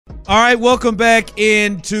All right, welcome back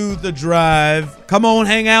into the drive. Come on,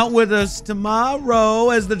 hang out with us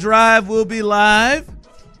tomorrow as the drive will be live.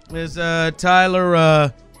 As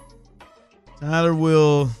Tyler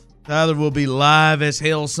will be live as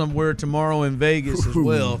hell somewhere tomorrow in Vegas as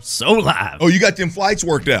well. So live. Oh, you got them flights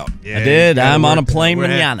worked out? Yeah, I did. I'm on a plane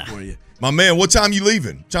mañana. My man, what time you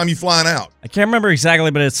leaving? What time you flying out? I can't remember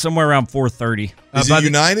exactly, but it's somewhere around 4:30. Is it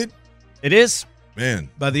United? It is. Man.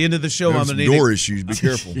 By the end of the show, I'm going to need door issues. Be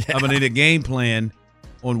careful. I'm going to need a game plan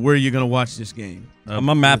on where you're going to watch this game. I'm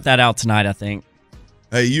going to map that out tonight, I think.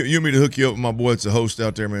 Hey, you want me to hook you up with my boy that's a host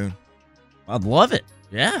out there, man? I'd love it.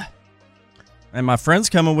 Yeah. And my friends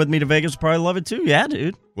coming with me to Vegas would probably love it too. Yeah,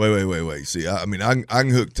 dude. Wait. See, I can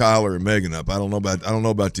hook Tyler and Megan up. I don't know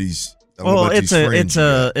about these. Well, it's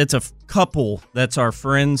a couple that's our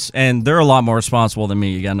friends, and they're a lot more responsible than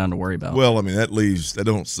me. You got nothing to worry about. Well, I mean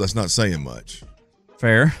that's not saying much.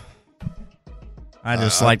 Fair. I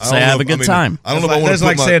just like to say I have a good time. I don't know if I want to. That's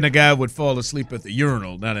like saying a guy would fall asleep at the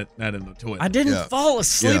urinal, not in the toilet. I didn't fall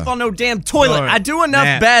asleep on no damn toilet. Sorry. I do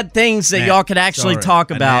enough bad things that y'all could actually talk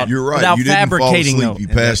about. You're right. Without you didn't fabricating fall asleep.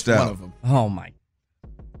 You passed out. Oh my!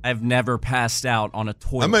 I've never passed out on a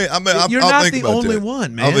toilet. You're not the only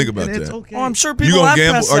one, man. I'll think about that. that. Okay. Oh, I'm sure people have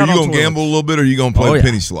passed out on Are you gonna gamble a little bit, or are you gonna play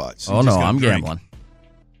penny slots? Oh no, I'm gambling.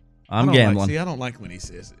 I'm gambling. I don't like when he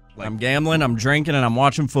says it. I'm gambling, I'm drinking, and I'm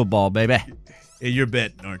watching football, baby. Yeah, you're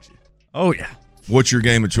betting, aren't you? Oh, yeah. What's your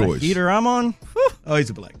game of choice? The heater I'm on? Oh,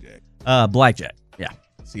 he's a blackjack. Blackjack, yeah.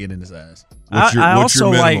 See it in his eyes. What's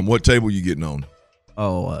your minimum? What table you getting on?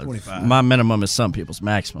 25. My minimum is some people's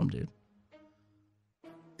maximum, dude.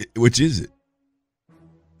 Which is it?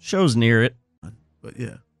 Show's near it. But,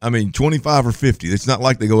 yeah. I mean, 25 or 50. It's not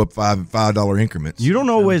like they go up $5 increments. You don't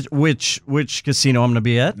know which casino I'm going to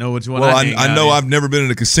be at? No, which one? Well, I know I've never been in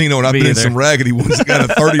a casino, and I've been in some raggedy ones that got a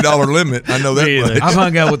 $30 limit. I know that much. I've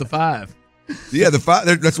hung out with the 5. Yeah, the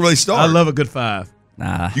 5. That's where they start. I love a good 5.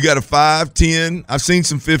 Nah. You got a 5, 10. I've seen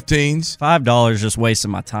some 15s. $5 just wasting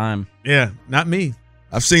my time. Yeah, not me.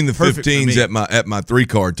 I've seen the 15s at my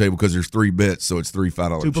 3-card table because there's 3 bets, so it's 3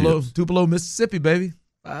 $5 chips. Tupelo, Mississippi, baby.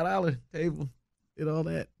 $5 table. Did all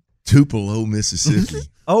that. Tupelo, Mississippi.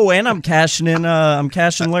 Oh, and I'm cashing in. I'm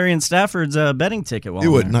cashing Larry and Stafford's betting ticket.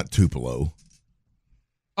 Not Tupelo.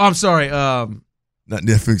 Oh, I'm sorry. Not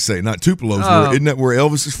Tupelo's. Isn't that where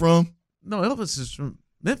Elvis is from? No, Elvis is from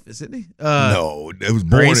Memphis, isn't he? No, it was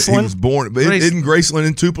born. Graceland? He was born. Isn't Graceland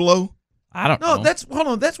in Tupelo? I don't know. That's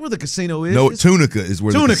where the casino is. No, Tunica is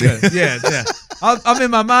where the casino is. Yeah. I'm in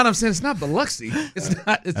my mind. I'm saying it's not Biloxi. It's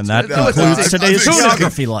not. And that concludes today's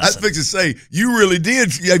geography lesson. I was fixing to say you really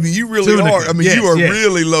did. I mean, you really are. I mean, you are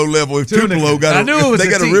really low level. If Tupelo got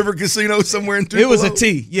a river casino somewhere in Tupelo. It was a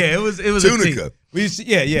T. Yeah, it was Tunica. A T. We used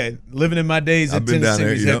to, living in my days in Tennessee,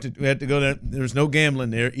 we had to go there. There was no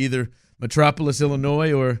gambling there, either Metropolis,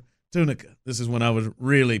 Illinois, or Tunica. This is when I was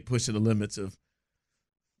really pushing the limits of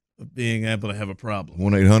being able to have a problem.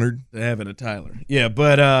 1-800? Having a Tyler. Yeah,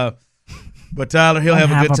 but Tyler, he'll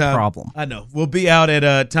have a good time. Problem. I know. We'll be out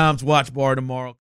at Tom's Watch Bar tomorrow.